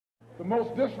The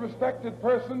most disrespected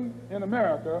person in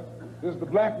America is the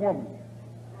black woman.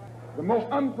 The most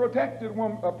unprotected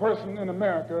person in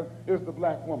America is the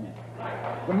black woman.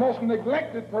 The most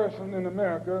neglected person in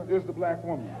America is the black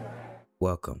woman.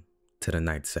 Welcome to the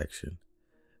night section.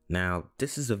 Now,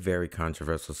 this is a very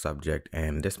controversial subject,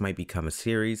 and this might become a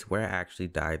series where I actually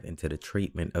dive into the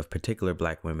treatment of particular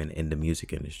black women in the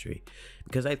music industry,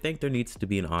 because I think there needs to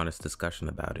be an honest discussion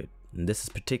about it. And this is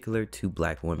particular to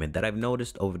black women that I've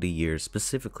noticed over the years,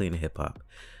 specifically in hip hop,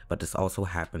 but this also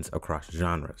happens across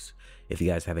genres. If you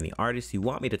guys have any artists you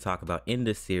want me to talk about in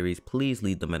this series, please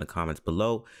leave them in the comments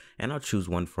below, and I'll choose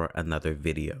one for another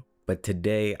video. But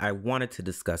today I wanted to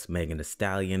discuss Megan Thee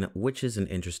Stallion, which is an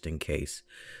interesting case.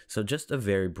 So just a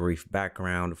very brief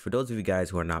background. For those of you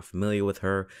guys who are not familiar with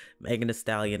her, Megan Thee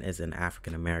Stallion is an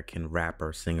African-American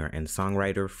rapper, singer, and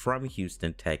songwriter from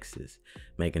Houston, Texas.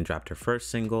 Megan dropped her first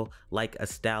single, Like a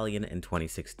Stallion, in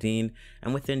 2016,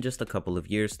 and within just a couple of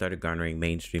years started garnering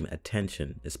mainstream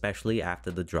attention, especially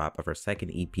after the drop of her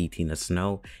second EP, Tina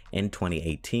Snow, in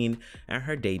 2018, and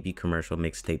her debut commercial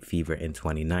mixtape, Fever, in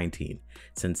 2019.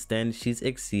 Since then, she's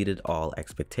exceeded all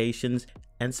expectations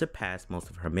and surpassed most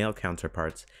of her male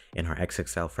counterparts in her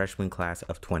XXL freshman class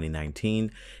of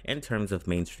 2019 in terms of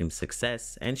mainstream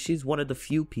success, and she's one of the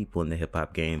few people in the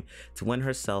hip-hop game to win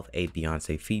herself a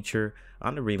Beyonce feature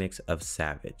on the remix of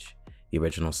Savage. The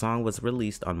original song was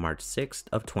released on March 6th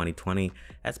of 2020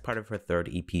 as part of her third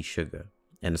EP, Sugar,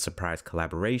 and a surprise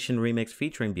collaboration remix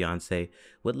featuring Beyonce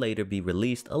would later be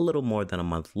released a little more than a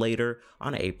month later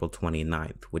on April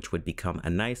 29th, which would become a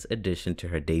nice addition to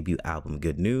her debut album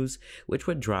Good News, which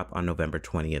would drop on November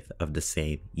 20th of the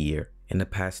same year. In the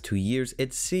past 2 years,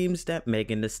 it seems that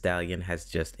Megan Thee Stallion has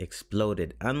just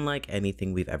exploded, unlike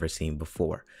anything we've ever seen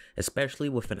before, especially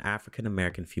with an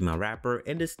African-American female rapper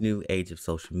in this new age of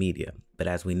social media. But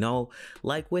as we know,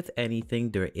 like with anything,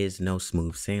 there is no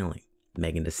smooth sailing.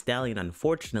 Megan Thee Stallion,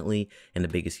 unfortunately, in the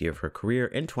biggest year of her career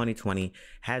in 2020,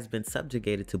 has been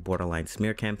subjugated to borderline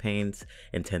smear campaigns,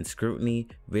 intense scrutiny,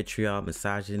 vitriol,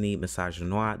 misogyny,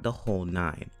 misogynoir, the whole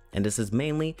nine. And this has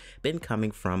mainly been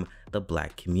coming from the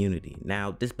black community.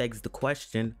 Now, this begs the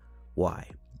question, why?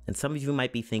 And some of you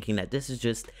might be thinking that this is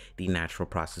just the natural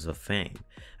process of fame.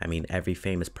 I mean, every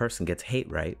famous person gets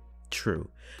hate, right? True,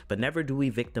 but never do we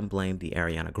victim blame the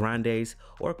Ariana Grandes,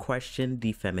 or question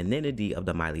the femininity of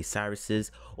the Miley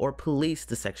Cyruses, or police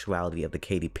the sexuality of the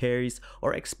Katy Perrys,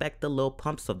 or expect the Lil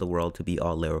Pumps of the world to be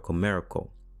all lyrical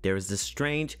miracle. There is this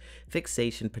strange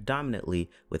fixation predominantly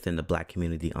within the black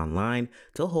community online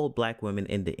to hold black women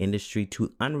in the industry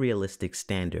to unrealistic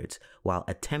standards while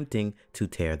attempting to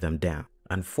tear them down.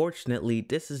 Unfortunately,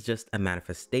 this is just a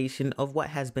manifestation of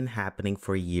what has been happening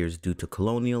for years due to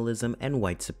colonialism and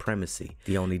white supremacy.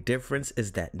 The only difference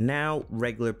is that now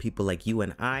regular people like you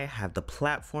and I have the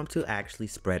platform to actually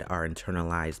spread our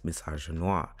internalized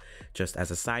misogynoir. Just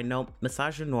as a side note,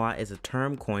 misogynoir is a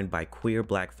term coined by queer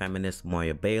black feminist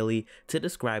Moya Bailey to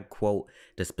describe, quote,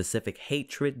 the specific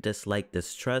hatred, dislike,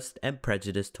 distrust, and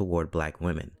prejudice toward black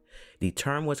women. The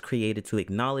term was created to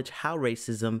acknowledge how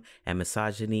racism and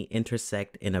misogyny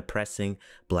intersect in oppressing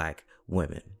black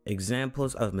women.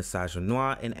 Examples of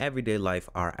misogynoir in everyday life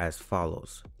are as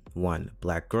follows. 1.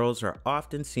 Black girls are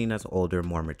often seen as older,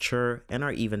 more mature, and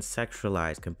are even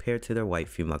sexualized compared to their white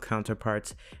female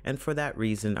counterparts, and for that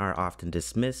reason are often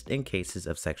dismissed in cases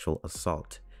of sexual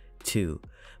assault. 2.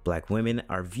 Black women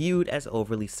are viewed as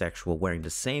overly sexual, wearing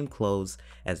the same clothes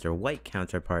as their white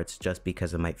counterparts just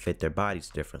because it might fit their bodies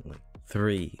differently.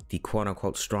 3. The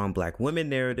quote-unquote strong black women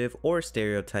narrative or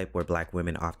stereotype, where black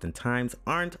women oftentimes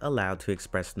aren't allowed to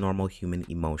express normal human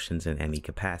emotions in any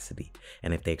capacity,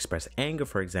 and if they express anger,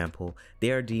 for example,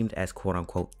 they are deemed as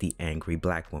quote-unquote the angry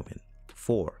black woman.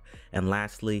 4. And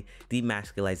lastly, the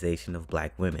masculization of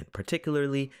black women,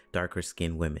 particularly darker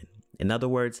skinned women. In other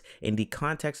words, in the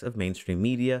context of mainstream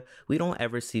media, we don't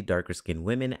ever see darker skinned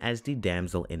women as the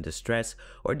damsel in distress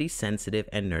or the sensitive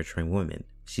and nurturing woman.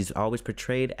 She's always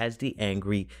portrayed as the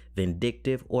angry,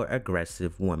 vindictive, or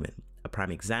aggressive woman. A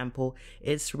prime example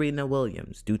is Serena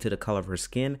Williams. Due to the color of her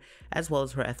skin, as well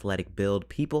as her athletic build,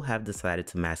 people have decided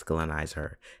to masculinize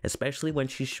her, especially when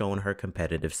she's shown her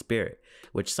competitive spirit,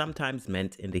 which sometimes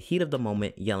meant in the heat of the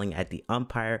moment yelling at the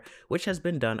umpire, which has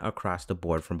been done across the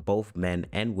board from both men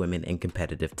and women in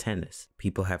competitive tennis.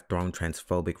 People have thrown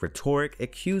transphobic rhetoric,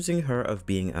 accusing her of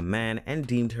being a man, and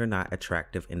deemed her not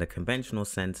attractive in the conventional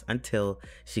sense until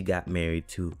she got married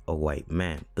to a white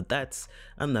man. But that's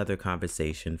another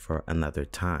conversation for another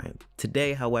time.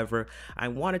 Today, however, I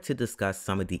wanted to discuss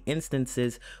some of the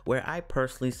instances where I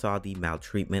personally saw the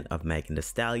maltreatment of Megan Thee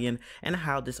Stallion and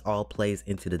how this all plays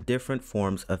into the different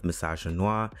forms of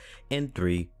misogynoir in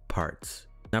 3 parts.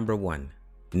 Number 1.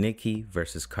 Nicki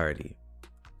versus Cardi.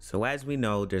 So as we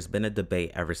know, there's been a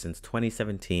debate ever since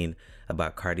 2017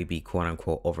 about Cardi B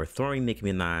quote-unquote overthrowing Nicki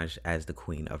Minaj as the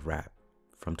queen of rap.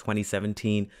 From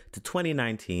 2017 to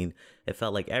 2019, it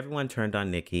felt like everyone turned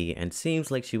on Nicki and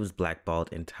seems like she was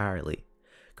blackballed entirely.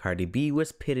 Cardi B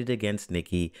was pitted against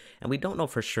Nicki, and we don't know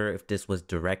for sure if this was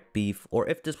direct beef or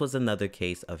if this was another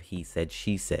case of he said,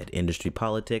 she said, industry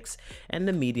politics, and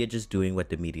the media just doing what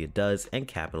the media does and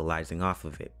capitalizing off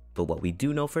of it. But what we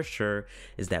do know for sure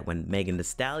is that when Megan Thee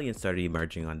Stallion started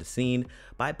emerging on the scene,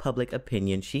 by public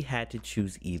opinion, she had to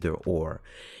choose either or.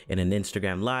 In an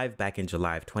Instagram Live back in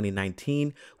July of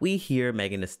 2019, we hear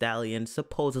Megan Thee Stallion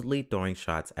supposedly throwing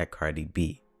shots at Cardi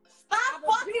B. Stop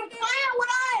fucking playing with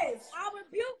us! I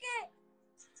rebuke it!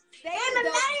 In the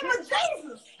name of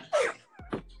Jesus!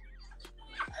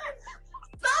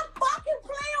 Stop fucking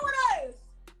playing with us!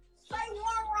 Say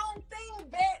one wrong thing,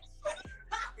 bitch!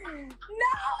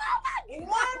 No, one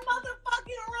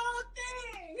motherfucking wrong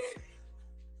thing.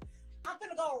 I'm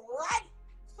gonna go write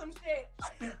some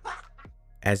shit.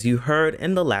 As you heard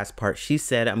in the last part, she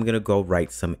said, I'm gonna go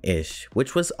write some ish,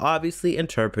 which was obviously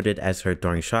interpreted as her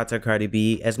throwing shots at Cardi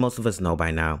B. As most of us know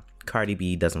by now, Cardi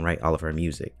B doesn't write all of her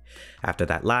music. After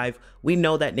that live, we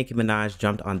know that Nicki Minaj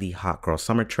jumped on the Hot Girl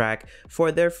Summer track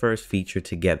for their first feature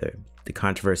together. The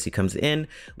controversy comes in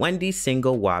when the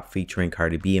single WAP featuring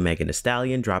Cardi B and Megan Thee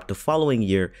Stallion dropped the following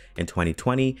year in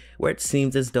 2020, where it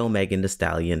seems as though Megan Thee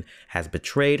Stallion has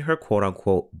betrayed her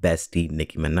quote-unquote bestie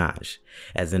Nicki Minaj.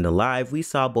 As in the live, we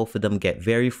saw both of them get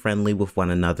very friendly with one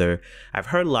another. I've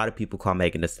heard a lot of people call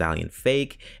Megan Thee Stallion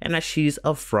fake and that she's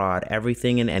a fraud,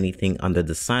 everything and anything under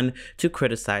the sun, to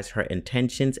criticize her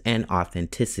intentions and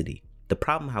authenticity. The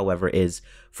problem, however, is,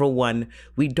 for one,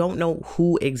 we don't know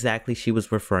who exactly she was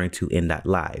referring to in that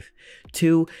live.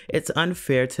 2, it's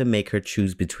unfair to make her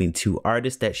choose between two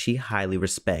artists that she highly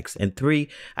respects. And 3,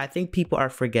 I think people are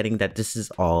forgetting that this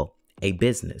is all a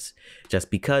business. Just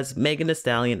because Megan Thee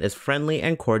Stallion is friendly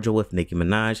and cordial with Nicki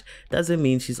Minaj doesn't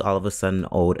mean she's all of a sudden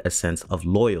owed a sense of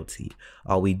loyalty.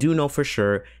 All we do know for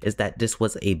sure is that this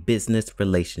was a business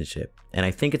relationship. And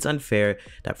I think it's unfair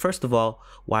that, first of all,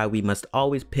 while we must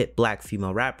always pit black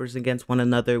female rappers against one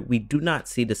another, we do not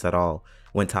see this at all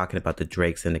when talking about the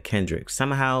Drakes and the Kendricks.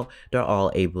 Somehow they're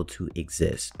all able to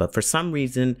exist. But for some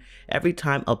reason, every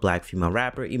time a black female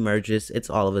rapper emerges, it's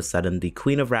all of a sudden the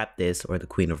queen of rap this or the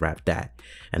queen of rap that.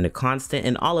 And the constant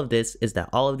in all of this is that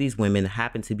all of these women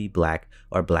happen to be black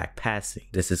or black passing.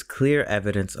 This is clear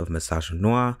evidence of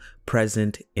misogynoir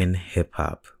present in hip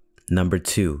hop. Number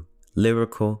 2,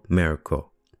 lyrical miracle.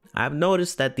 I've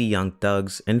noticed that the Young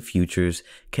Thugs and Futures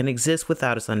can exist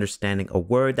without us understanding a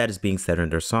word that is being said in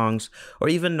their songs, or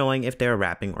even knowing if they are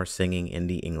rapping or singing in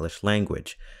the English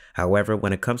language. However,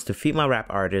 when it comes to female rap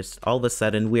artists, all of a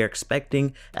sudden we are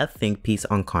expecting a think piece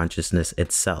on consciousness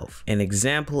itself. An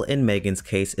example in Megan's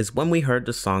case is when we heard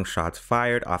the song Shots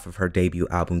Fired off of her debut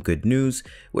album Good News,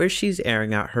 where she's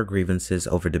airing out her grievances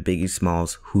over the Biggie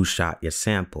Smalls Who Shot Ya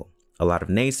sample. A lot of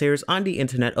naysayers on the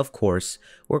internet, of course,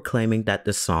 were claiming that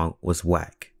the song was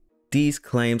whack. These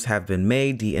claims have been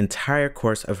made the entire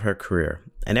course of her career,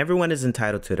 and everyone is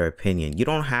entitled to their opinion. You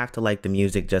don't have to like the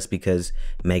music just because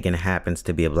Megan happens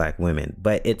to be a black woman,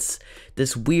 but it's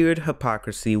this weird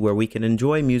hypocrisy where we can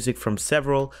enjoy music from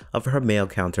several of her male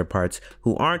counterparts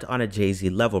who aren't on a Jay-Z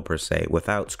level per se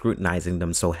without scrutinizing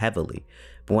them so heavily.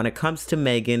 But when it comes to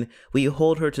Megan, we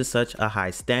hold her to such a high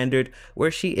standard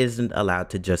where she isn't allowed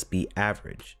to just be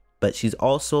average. But she's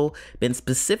also been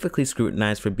specifically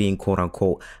scrutinized for being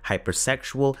quote-unquote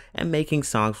hypersexual and making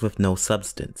songs with no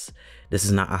substance. This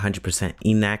is not 100%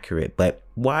 inaccurate, but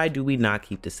why do we not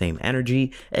keep the same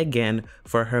energy again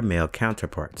for her male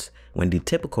counterparts when the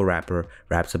typical rapper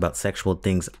raps about sexual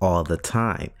things all the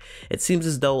time? It seems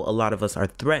as though a lot of us are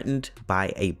threatened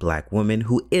by a black woman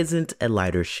who isn't a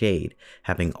lighter shade,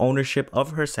 having ownership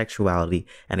of her sexuality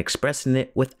and expressing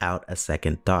it without a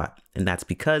second thought. And that's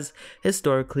because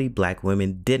historically black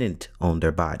women didn't own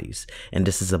their bodies. And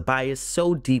this is a bias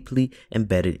so deeply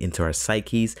embedded into our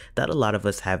psyches that a lot of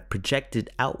us have projected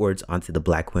outwards onto the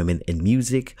black women in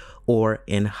music or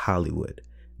in Hollywood.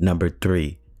 Number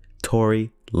 3,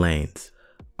 Tory Lanez.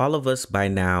 All of us by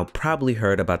now probably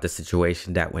heard about the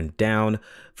situation that went down.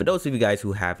 For those of you guys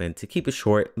who haven't, to keep it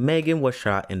short, Megan was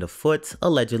shot in the foot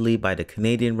allegedly by the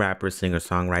Canadian rapper,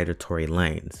 singer-songwriter Tory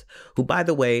Lanez, who by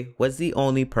the way was the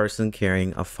only person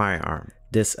carrying a firearm.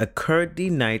 This occurred the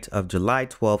night of July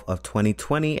 12th of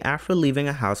 2020 after leaving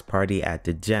a house party at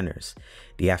the Jenners.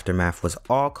 The aftermath was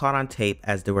all caught on tape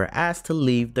as they were asked to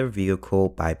leave their vehicle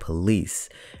by police,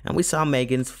 and we saw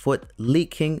Megan's foot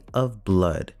leaking of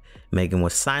blood. Megan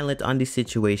was silent on the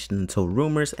situation until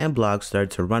rumors and blogs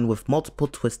started to run with multiple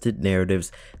twisted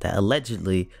narratives that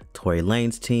allegedly Tory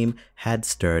Lanez's team had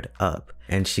stirred up.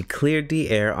 And she cleared the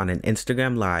air on an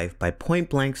Instagram live by point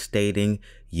blank stating,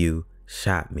 "You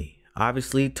shot me."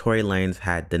 Obviously, Tory Lanez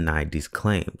had denied these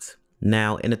claims.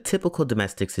 Now, in a typical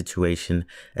domestic situation,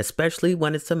 especially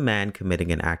when it's a man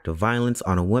committing an act of violence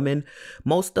on a woman,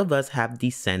 most of us have the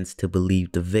sense to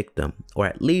believe the victim, or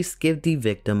at least give the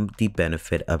victim the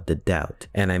benefit of the doubt.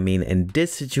 And I mean, in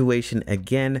this situation,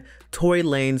 again, Tory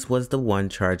Lanez was the one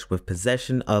charged with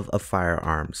possession of a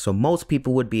firearm, so most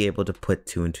people would be able to put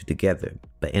two and two together.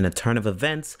 But in a turn of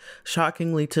events,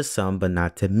 shockingly to some but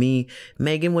not to me,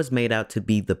 Megan was made out to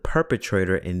be the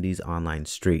perpetrator in these online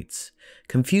streets.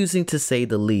 Confusing to say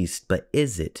the least, but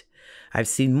is it? I've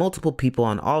seen multiple people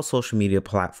on all social media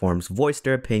platforms voice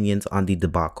their opinions on the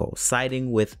debacle,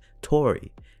 siding with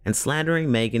Tory and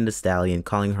slandering Megan Thee Stallion,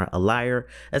 calling her a liar,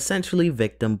 essentially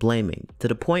victim blaming, to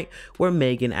the point where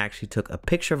Megan actually took a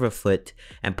picture of her foot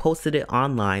and posted it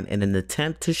online in an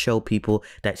attempt to show people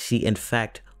that she in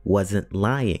fact wasn't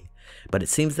lying. But it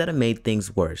seems that it made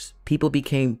things worse. People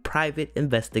became private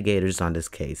investigators on this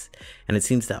case, and it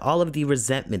seems that all of the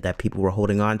resentment that people were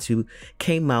holding on to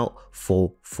came out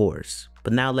full force.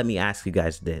 But now let me ask you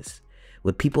guys this.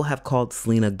 Would people have called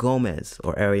Selena Gomez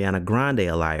or Ariana Grande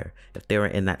a liar if they were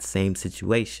in that same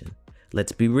situation?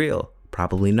 Let's be real,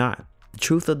 probably not. The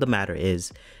truth of the matter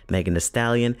is, Megan Thee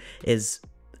Stallion is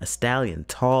a stallion,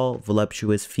 tall,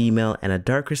 voluptuous female, and a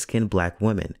darker skinned black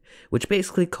woman, which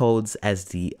basically codes as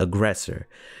the aggressor.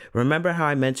 Remember how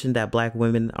I mentioned that black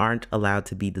women aren't allowed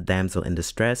to be the damsel in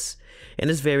distress? In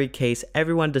this very case,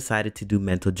 everyone decided to do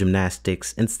mental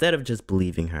gymnastics instead of just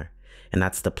believing her. And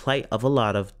that's the plight of a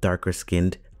lot of darker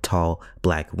skinned, tall,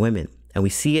 black women. And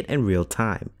we see it in real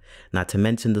time. Not to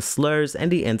mention the slurs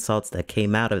and the insults that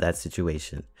came out of that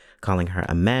situation, calling her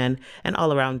a man and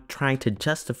all around trying to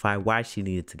justify why she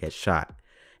needed to get shot.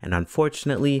 And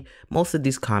unfortunately, most of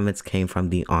these comments came from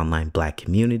the online black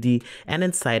community and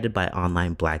incited by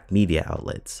online black media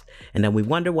outlets. And then we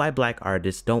wonder why black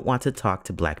artists don't want to talk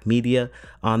to black media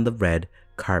on the red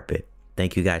carpet.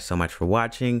 Thank you guys so much for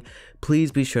watching.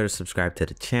 Please be sure to subscribe to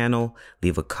the channel,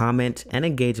 leave a comment, and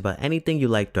engage about anything you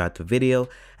like throughout the video.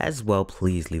 As well,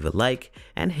 please leave a like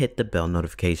and hit the bell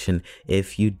notification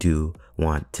if you do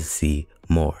want to see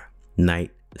more.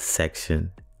 Night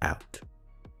section out.